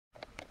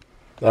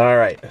All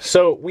right,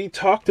 so we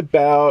talked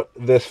about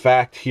this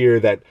fact here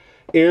that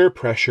air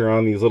pressure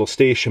on these little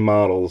station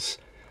models,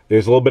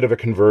 there's a little bit of a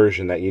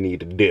conversion that you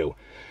need to do.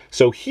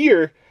 So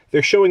here,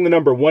 they're showing the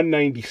number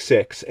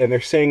 196, and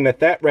they're saying that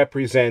that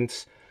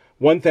represents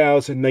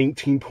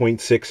 1019.6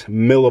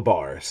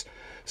 millibars.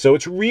 So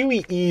it's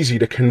really easy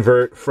to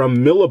convert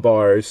from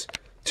millibars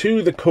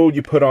to the code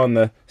you put on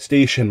the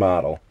station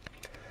model.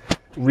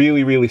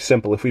 Really, really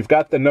simple. If we've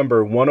got the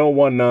number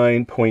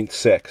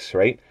 1019.6,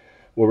 right?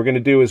 What we're going to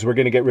do is we're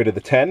going to get rid of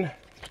the 10.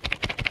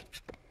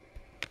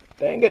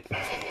 Dang it.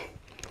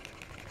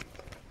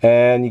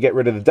 And you get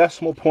rid of the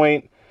decimal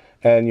point,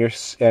 and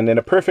in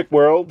a perfect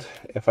world,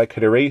 if I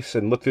could erase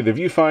and look through the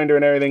viewfinder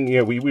and everything, you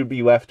know, we would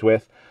be left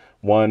with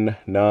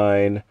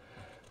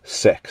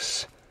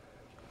 196.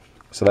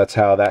 So that's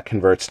how that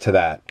converts to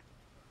that.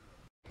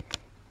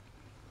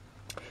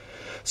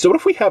 So what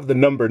if we have the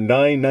number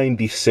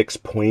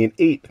 996.8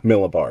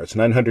 millibars,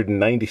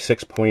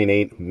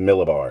 996.8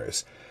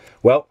 millibars?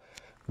 Well,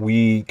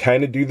 we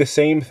kind of do the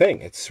same thing.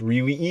 It's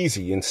really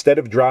easy. Instead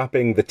of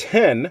dropping the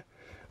 10,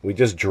 we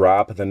just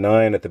drop the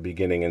 9 at the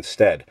beginning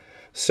instead.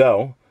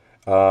 So,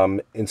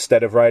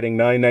 instead of writing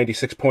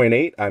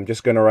 996.8, I'm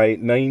just going to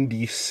write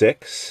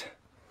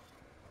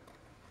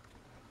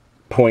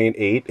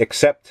 96.8,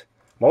 except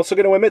I'm also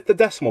going to omit the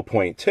decimal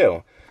point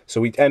too. So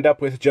we end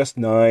up with just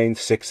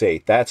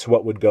 968. That's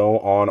what would go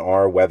on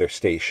our weather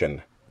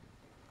station.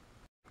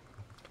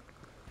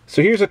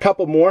 So here's a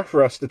couple more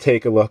for us to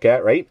take a look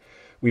at, right?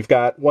 We've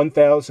got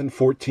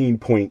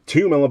 1014.2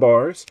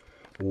 millibars.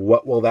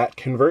 What will that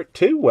convert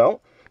to?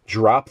 Well,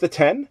 drop the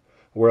 10.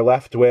 We're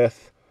left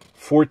with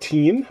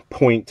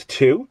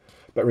 14.2.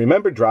 But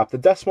remember, drop the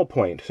decimal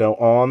point. So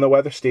on the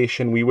weather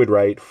station, we would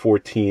write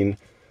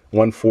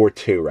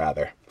 142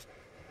 rather.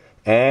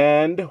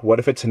 And what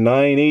if it's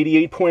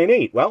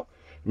 988.8? Well,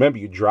 remember,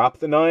 you drop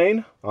the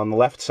 9 on the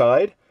left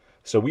side.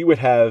 So we would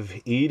have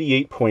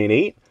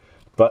 88.8,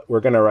 but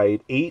we're going to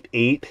write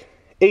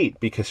 888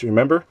 because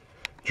remember,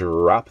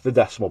 drop the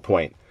decimal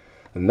point.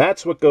 And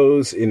that's what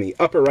goes in the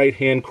upper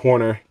right-hand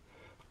corner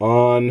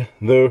on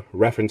the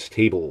reference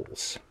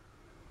tables.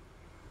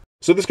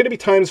 So there's going to be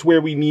times where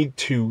we need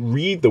to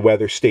read the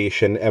weather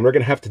station, and we're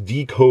going to have to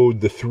decode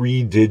the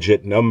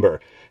 3-digit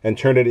number and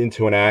turn it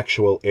into an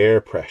actual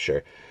air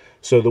pressure.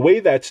 So the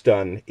way that's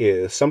done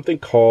is something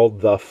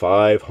called the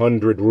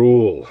 500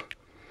 rule.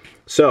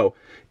 So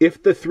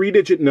if the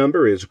 3-digit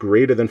number is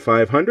greater than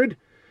 500,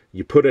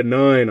 you put a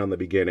 9 on the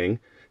beginning.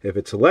 If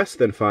it's less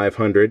than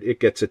 500, it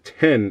gets a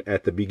 10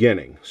 at the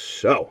beginning.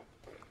 So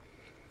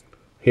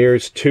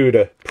here's 2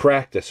 to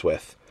practice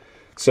with.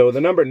 So the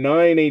number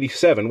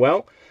 987,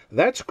 well,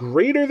 that's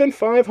greater than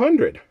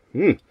 500.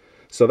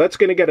 So that's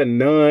going to get a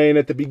 9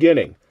 at the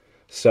beginning.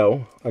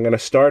 So I'm going to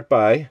start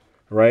by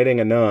writing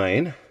a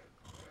 9.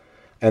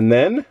 And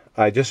then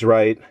I just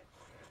write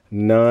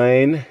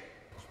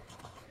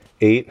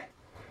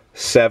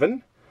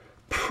 987.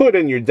 Put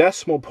in your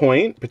decimal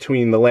point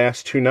between the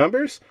last 2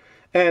 numbers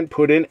and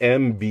put in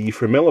MB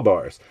for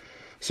millibars.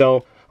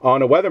 So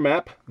on a weather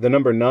map, the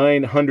number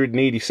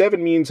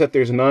 987 means that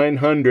there's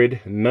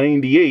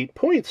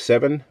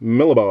 998.7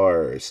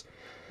 millibars.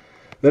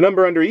 The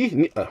number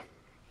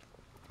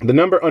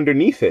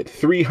underneath it,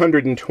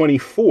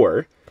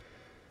 324,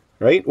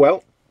 right?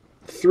 Well,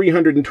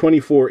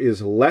 324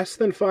 is less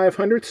than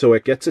 500, so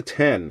it gets a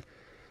 10.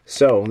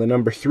 So the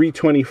number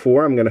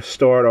 324, I'm going to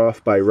start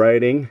off by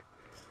writing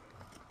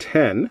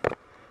 10,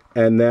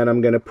 and then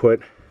I'm going to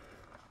put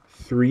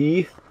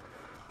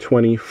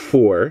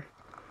 324.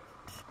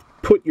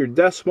 Put your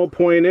decimal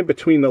point in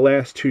between the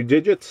last 2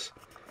 digits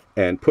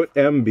and put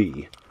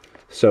MB.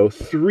 So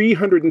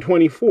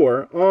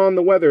 324 on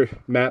the weather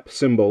map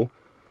symbol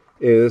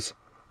is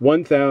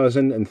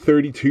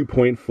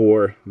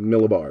 1032.4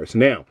 millibars.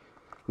 Now,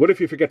 what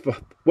if you forget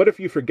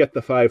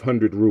the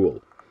 500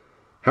 rule?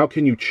 How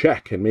can you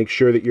check and make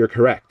sure that you're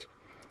correct?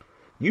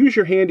 Use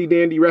your handy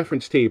dandy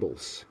reference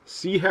tables.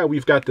 See how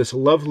we've got this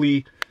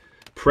lovely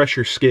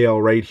pressure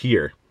scale right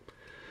here.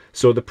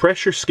 So the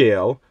pressure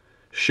scale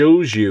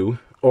shows you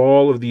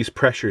all of these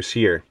pressures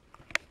here.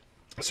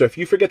 So if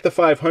you forget the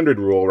 500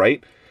 rule,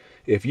 right?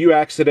 If you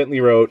accidentally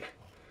wrote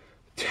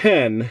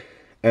 10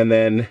 and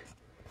then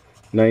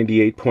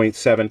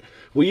 98.7,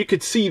 well, you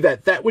could see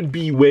that that would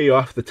be way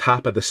off the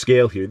top of the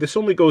scale here. This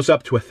only goes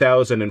up to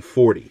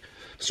 1040.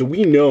 So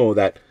we know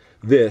that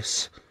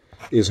this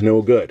is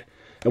no good.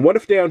 And what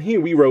if down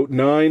here we wrote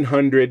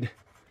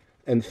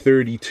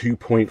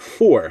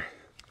 932.4?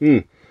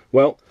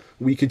 Well,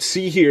 we could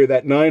see here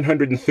that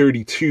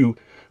 932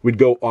 would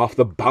go off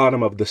the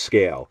bottom of the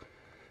scale,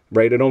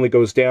 right? It only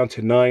goes down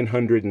to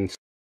 900.